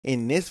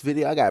In this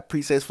video, I got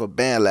presets for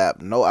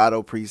Bandlab, no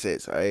auto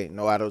presets, alright?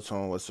 No auto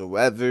tune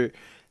whatsoever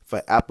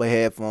for Apple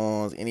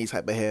headphones, any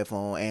type of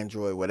headphone,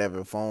 Android,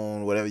 whatever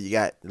phone, whatever you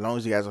got. As long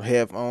as you got some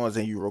headphones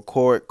and you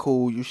record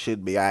cool, you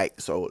should be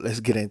alright. So let's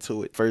get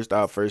into it. First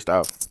off,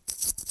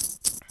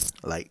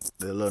 like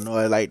the little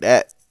noise like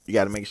that, you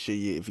gotta make sure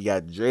if you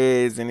got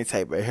dreads, any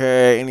type of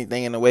hair,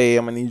 anything in the way,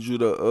 I'm gonna need you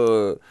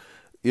to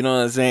you know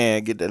what I'm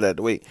saying, get that out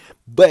the way.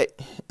 But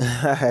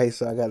alright,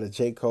 so I got a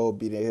J. Cole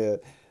beat in here.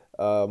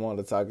 I'm on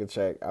the talking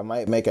track. I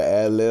might make an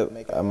ad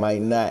lib. I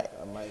might not.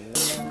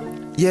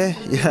 Yeah.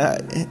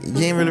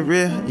 You ain't really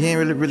real. You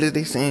ain't really as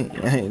they sing. The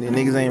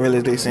niggas ain't really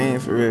as they sing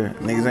for real.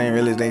 Niggas ain't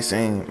really as they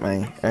sing,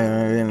 man.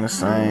 Ain't been the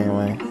same,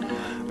 man.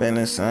 Been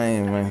the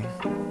same, man.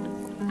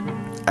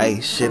 Ay,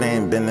 shit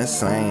ain't been the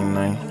same,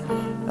 man.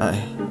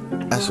 Ay,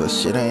 that's what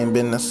shit ain't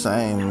been the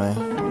same, man.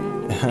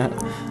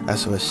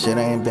 That's what shit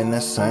ain't been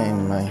the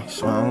same, man.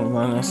 So I'm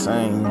gonna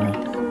sing,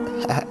 man.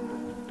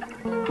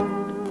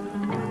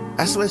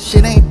 That's what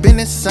shit ain't been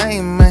the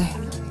same, man.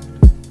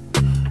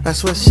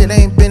 That's what shit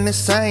ain't been the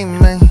same,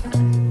 man.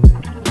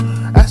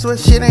 That's what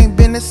shit ain't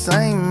been the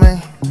same, man.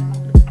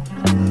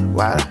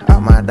 Why all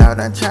my dogs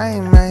done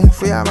chain, man?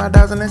 Free all my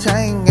dogs in the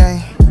chain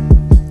gang.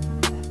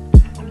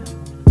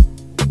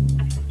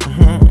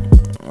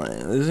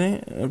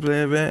 Listen, I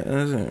play it back.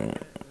 Listen.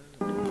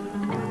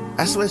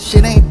 That's what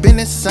shit ain't been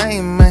the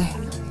same, man.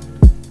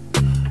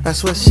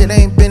 That's what shit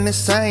ain't been the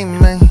same,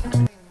 man.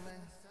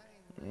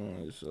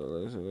 So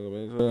let's go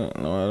back to that.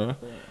 No matter.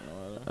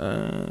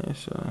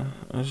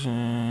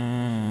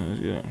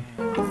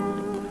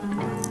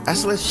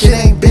 That's what shit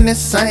ain't been the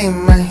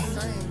same, man.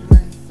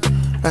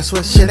 That's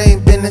what shit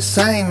ain't been the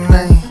same,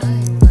 man.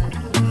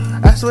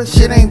 That's what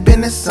shit ain't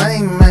been the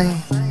same, man.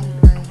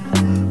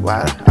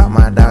 Why all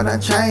my dogs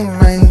done chain,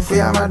 man? Free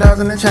all my dogs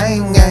in the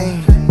chain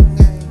gang.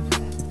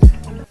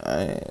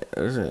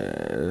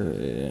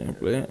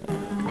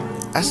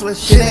 That's what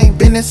shit ain't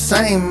been the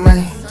same,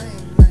 man.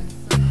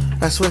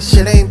 That's what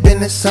shit ain't been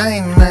the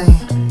same, man.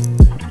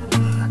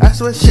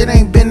 That's what shit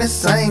ain't been the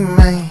same,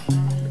 man.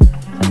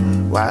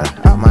 Why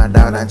all my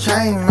dogs done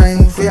chain,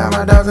 man? Free all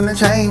my dogs in the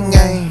chain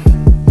gang.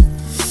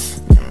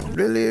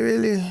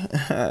 Really,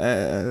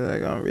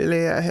 like I'm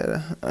really out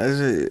here.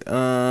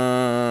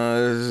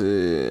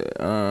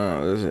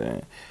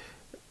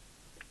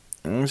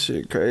 This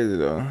shit crazy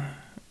though.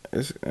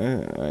 It's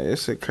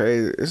a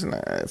crazy. It's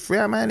not free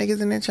all my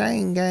niggas in the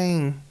chain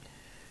gang.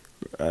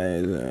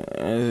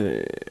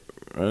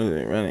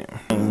 Running.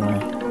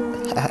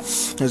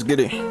 Let's get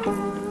it.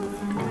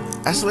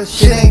 That's what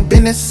shit ain't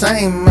been the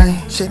same,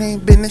 man. Shit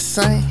ain't been the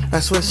same.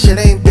 That's what shit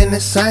ain't been the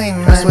same,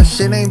 man. That's what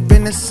shit ain't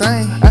been the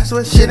same. That's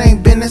what shit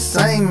ain't been the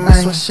same, man.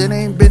 That's what shit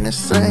ain't been the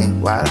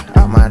same. Why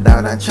all my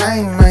dogs done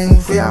chain, man?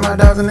 Free all my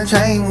dogs in the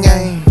chain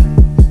gang.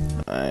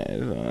 Alright, so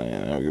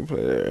now we can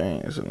play that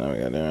right. So now we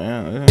got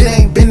that right. Shit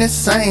ain't been the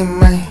same,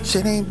 man.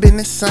 Shit ain't been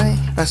the same.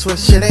 That's what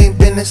shit ain't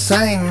been the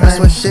same, man. That's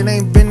what shit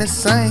ain't been the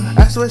same.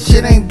 That's what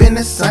shit ain't been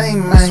the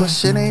same, man. That's what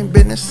shit ain't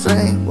been the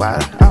same. Why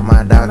all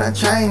my dogs done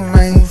chain,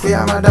 man? Free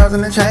all my dogs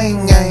in the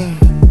chain gang.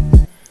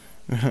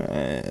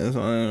 It's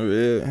only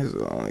real. It's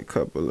only a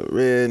couple of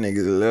real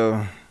niggas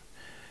left.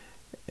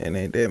 And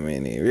ain't that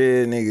many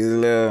real niggas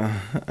left.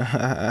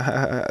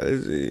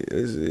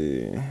 Let's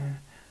see.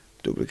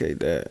 Duplicate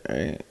that,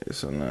 right?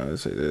 So now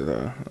let's say this.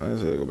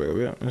 Let's go back up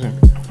here.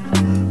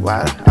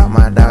 Why all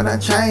my dogs done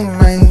chain,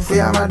 man?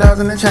 Free all my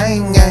dogs in the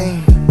chain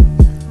gang.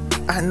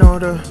 I know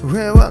the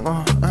real one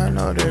gon'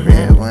 be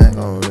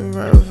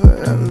real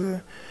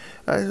forever.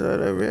 I saw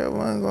the real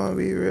one gon'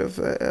 be real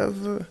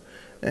forever.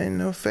 Ain't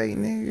no fake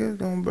niggas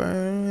gon'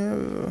 burn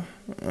ever.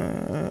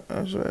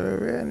 I swear the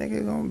real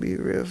nigga gon' be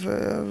real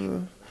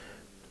forever.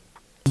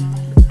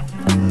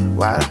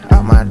 Why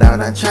all my dogs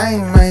done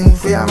chain, man?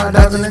 Free all my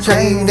dogs in the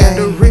chain gang.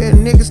 The real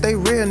niggas stay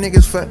real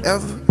niggas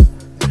forever.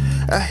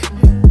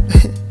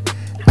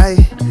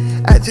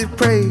 I just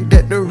pray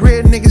that the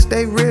real niggas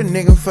stay real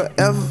niggas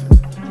forever.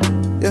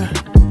 Yeah.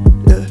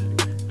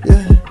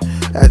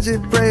 I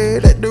just pray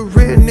that the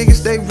real niggas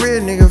stay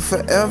real niggas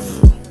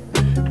forever.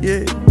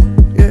 Yeah.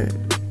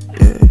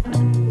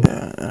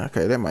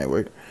 Okay, that might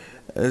work.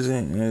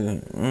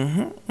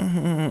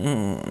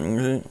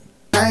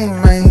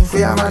 Man,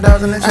 free all my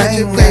dogs in the chain. I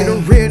just pray the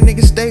real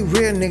niggas stay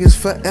real niggas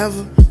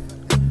forever.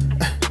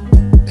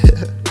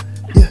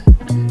 Yeah.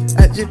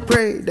 I just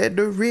pray that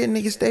the real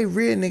niggas stay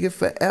real niggas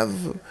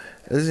forever.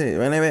 That's it,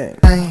 run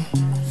that back.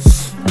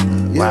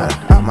 Yeah,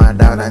 all my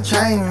dogs done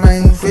chain,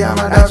 man. Free all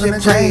my dogs in the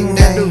chain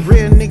gang. The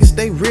real niggas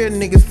stay real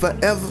niggas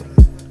forever.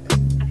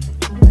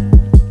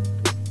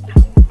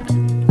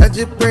 I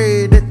just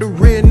pray that the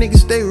real niggas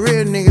stay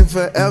real niggas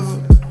forever.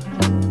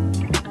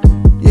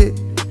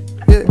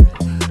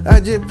 I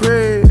just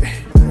pray.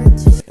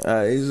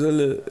 Alright, so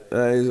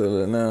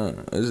look now.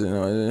 Let's go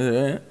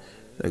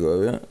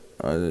over here.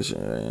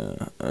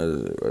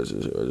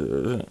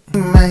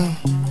 Man,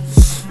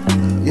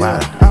 why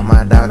all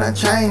my dogs done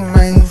chain,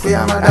 man? Free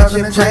all my dogs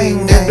in the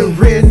chain gang. The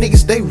real niggas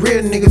stay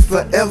real niggas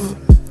forever.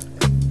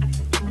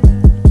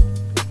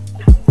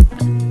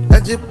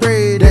 just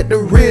pray that the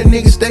real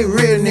niggas stay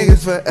real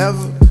niggas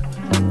forever.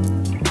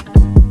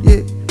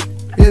 Yeah,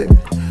 yeah.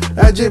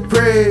 I just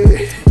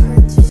pray.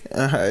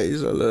 Alright,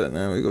 so look,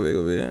 now we go big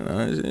over here.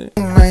 No shit.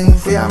 Man,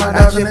 free all my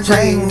dogs in the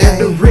chain. That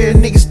the real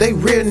niggas stay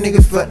real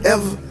niggas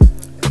forever.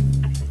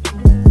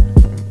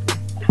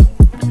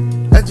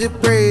 I just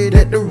pray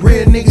that the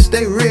real niggas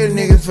stay real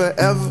niggas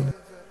forever.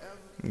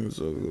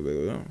 So we go back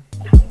over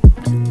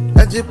here.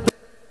 I just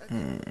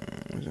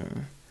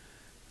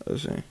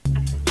let's see.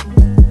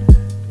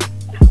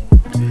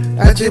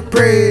 I just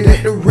pray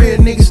that the real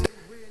niggas.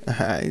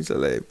 Alright, so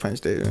like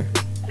punch that.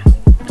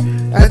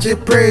 I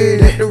just pray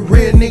that the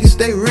real niggas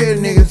stay real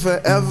niggas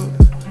forever.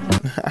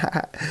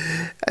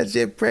 I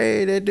just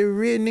pray that the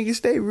real niggas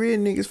stay real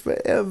niggas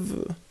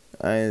forever.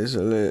 Alright,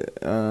 so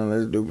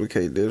let's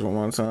duplicate this one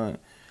more time.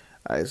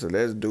 Alright, so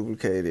let's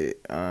duplicate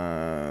it.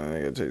 I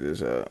gotta take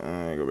this out.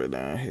 Go back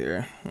down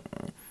here.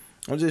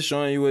 I'm just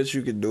showing you what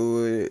you could do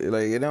with it.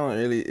 Like it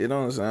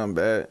don't sound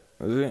bad,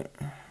 is it?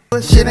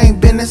 But shit ain't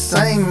been the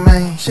same,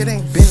 man. Shit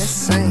ain't been the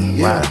same.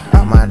 Yeah,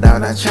 all my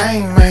dogs on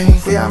chain, man.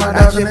 Free all my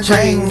dogs on the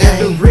chain. That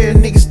the real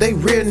niggas stay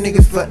real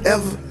niggas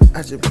forever.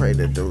 I just pray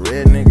that the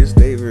real niggas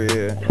stay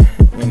real.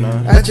 You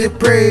know. I just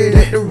pray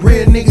that the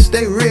real niggas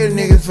stay real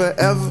niggas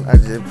forever. I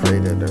just pray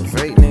that the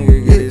fake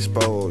nigga get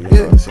exposed. You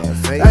know what I'm saying?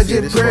 Fake I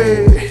just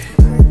pray.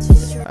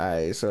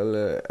 Alright, so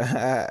look.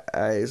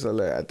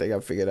 I think I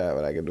figured out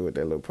what I can do with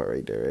that little part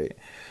right there, right?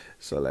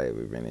 So like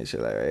we bring this shit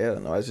like right here.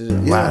 No, I just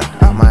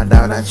all my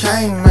dogs on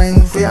chain,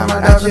 man. Free all my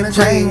dogs on the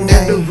chain.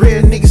 That the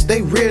real niggas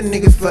stay real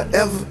niggas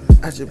forever.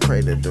 I just pray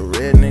that the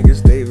real niggas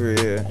stay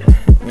real.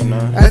 You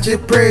know. I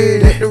just pray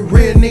that the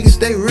real niggas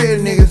stay real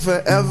niggas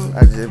forever.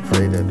 I just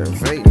pray that the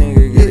fake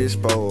nigga get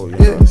exposed.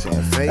 You know what I'm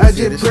saying? Fake I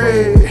just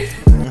pray.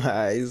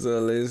 Alright, so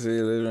let's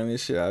see. Let's run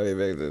this shit all the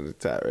way back to the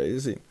top, right? You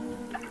see.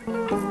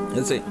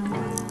 Let's see.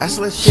 I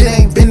swear shit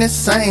ain't been the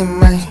same,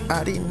 man.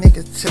 All these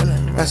niggas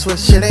chillin', man. I swear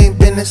shit ain't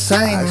been the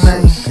same,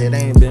 man. Shit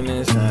ain't been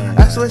the same.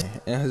 I swear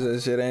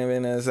shit ain't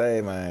been the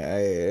same, man.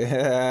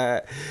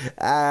 Hey.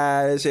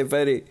 That shit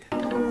funny.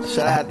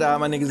 Shout out to all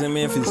my niggas in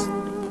Memphis.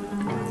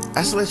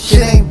 I swear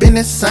shit ain't been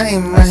the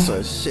same, man. I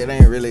swear shit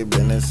ain't really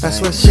been the same. I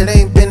swear shit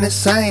ain't been the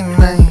same,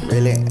 man.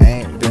 Really ain't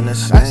been the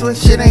same. I swear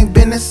shit ain't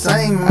been the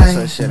same, man. I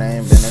swear shit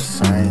ain't been the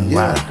same.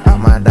 Yeah, all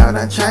my dogs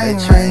on chain,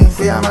 man.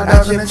 Free all my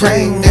dogs on the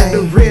chain. That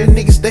the real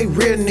niggas stay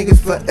real niggas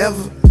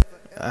forever.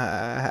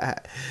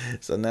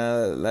 So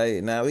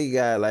now we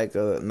got like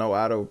a no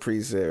auto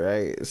preset,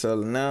 right?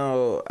 So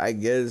now I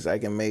guess I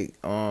can make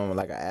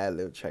like an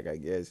ad-lib track, I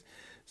guess.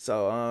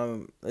 So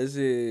let's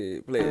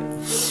see, play it.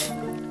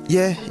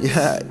 Yeah, you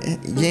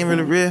ain't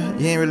really real.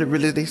 You ain't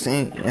really they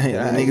sing.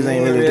 Niggas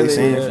ain't really they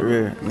sing for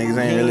real. Niggas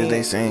ain't really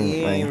they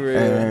sing. Like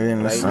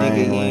in the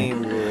same way.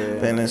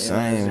 Been the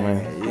same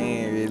way. You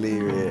ain't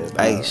really real.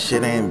 Hey,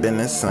 shit ain't been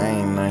the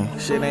same, man.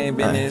 Shit ain't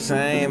been the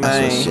same, man.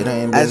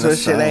 I swear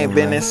shit ain't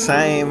been the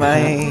same,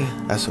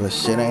 man. I swear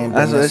shit ain't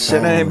been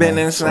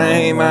the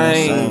same,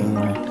 man.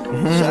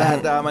 Shout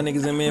out to all my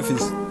niggas in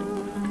Memphis.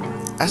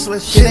 I swear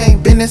shit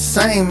ain't been the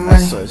same, man. I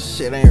swear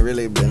shit ain't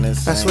really been the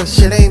same. I swear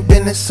shit ain't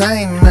been the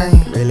same,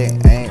 man. Really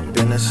ain't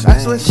been the same. I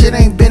swear shit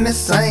ain't been the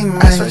same,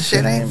 man. I swear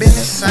shit ain't been the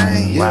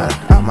same. Yeah,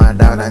 all my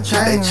dogs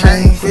on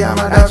chain. Free all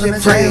my dogs on the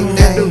chain.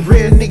 That the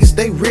real niggas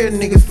stay real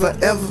niggas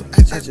forever.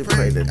 I just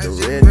pray that the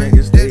real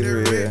niggas stay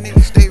real.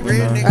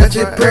 I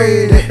just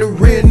pray that the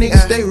real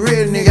niggas stay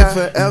real niggas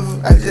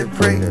forever. I just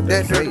pray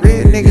that the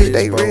real niggas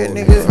stay real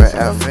niggas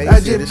forever. I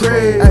just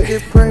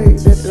pray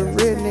that the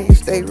real niggas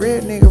stay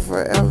real niggas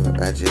forever.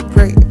 I just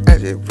pray that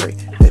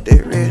the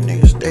real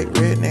niggas stay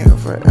real niggas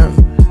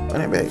forever.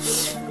 Run it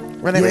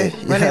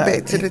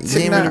back to the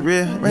tonight. You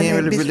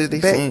ain't really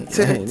they sing.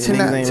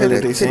 Niggas ain't really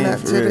they sing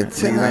for real.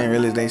 Niggas ain't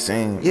really they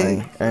sing. Yeah,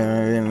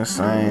 ain't in the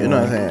same. You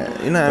know what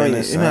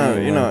I'm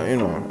saying?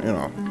 You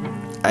know.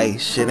 Ay,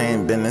 shit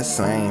ain't been the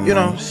same. You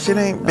know, shit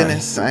ain't been the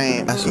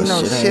same. You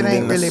know, shit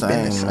ain't really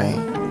been the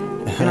same.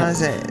 You know what I'm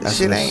saying?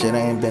 Shit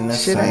ain't been the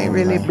same. Shit ain't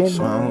really been the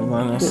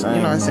same.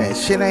 You know what I'm saying?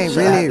 Shit ain't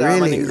really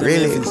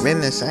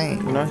been the same.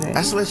 You know what I'm saying?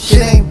 I swear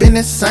shit ain't been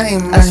the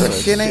same. I swear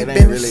shit ain't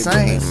been the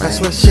same. I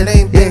swear shit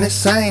ain't been the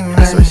same.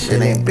 I swear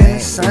shit ain't been the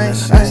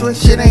same. I swear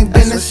shit ain't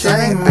been the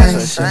same. I swear shit ain't been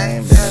the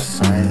same.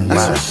 I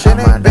swear shit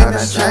ain't been the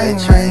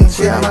same.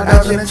 See all my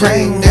dogs in the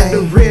chain. That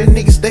the real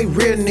niggas stay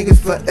real niggas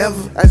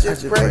forever. I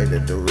just pray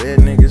that the real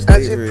niggas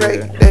stay real. I just pray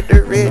that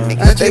the real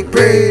niggas stay real. I just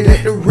pray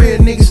that the real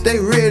niggas stay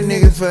real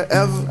niggas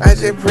forever. I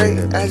just pray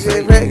that the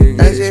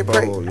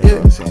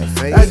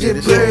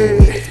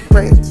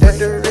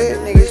real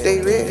niggas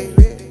stay real.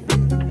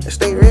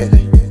 Stay real.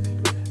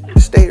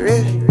 Stay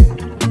real.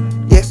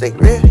 Yes, stay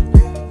real.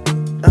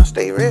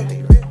 Stay real.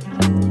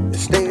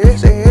 Stay real.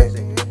 Stay real.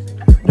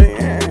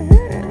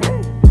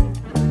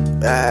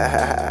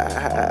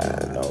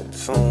 No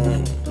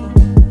tune.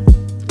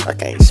 I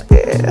can't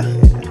spell.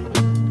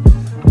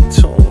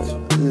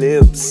 Tune.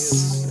 Lips.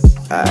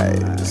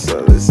 Alright, so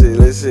let's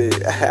see.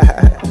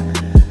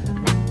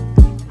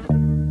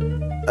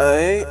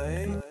 Alright,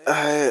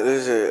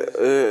 let's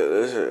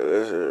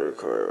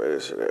record.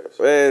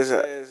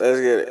 Let's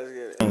get it.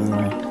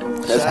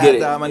 Let's get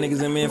it. All my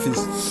niggas in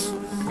Memphis.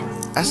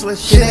 I swear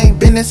shit ain't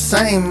been the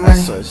same, man. I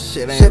swear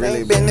shit ain't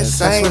really been the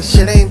same. I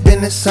swear shit ain't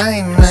been the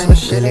same, man. I swear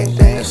shit ain't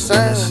been the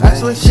same. I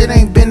swear shit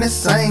ain't been the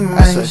same, man.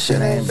 I swear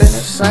shit ain't been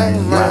the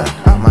same,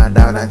 man. All my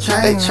dogs done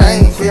changed, they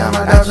changed. Yeah, all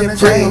my dogs done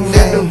changed.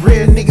 The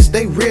real niggas,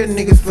 they real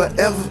niggas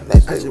forever. They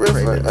stay real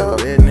forever.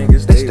 Real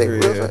niggas, they stay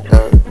real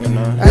forever.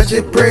 I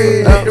just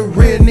pray that the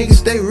real niggas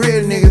stay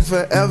real niggas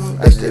forever.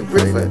 They stay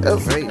real forever.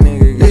 Fake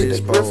niggas get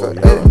exposed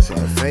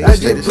forever. I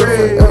just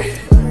pray.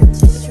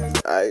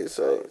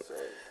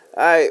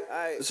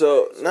 Alright,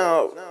 so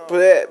now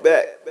play it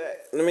back.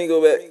 Let me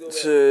go back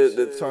to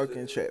the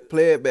talking track.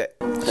 Play it back.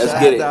 Let's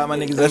get it. All my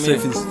niggas in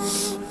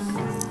Memphis.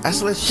 I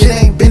swear shit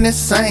ain't been the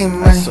same,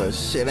 man. I swear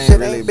shit ain't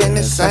really been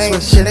the same. I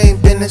swear shit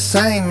ain't been the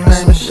same, man. I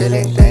swear shit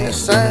ain't been the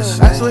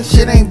same. I swear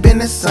shit ain't been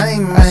the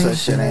same, man. I swear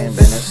shit ain't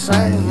been the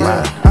same,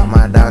 man. All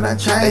my dogs done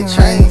changed,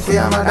 they changed.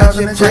 Yeah, all my dogs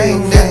done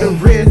changed. The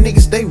real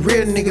niggas, they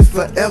real niggas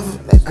forever.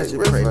 I just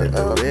pray that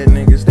the real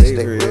niggas, they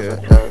stay real.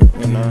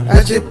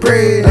 I just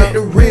pray that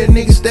the real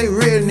niggas stay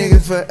real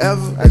niggas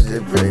forever. I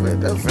just pray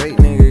that the fake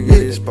niggas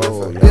get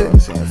exposed.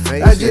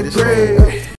 I just pray.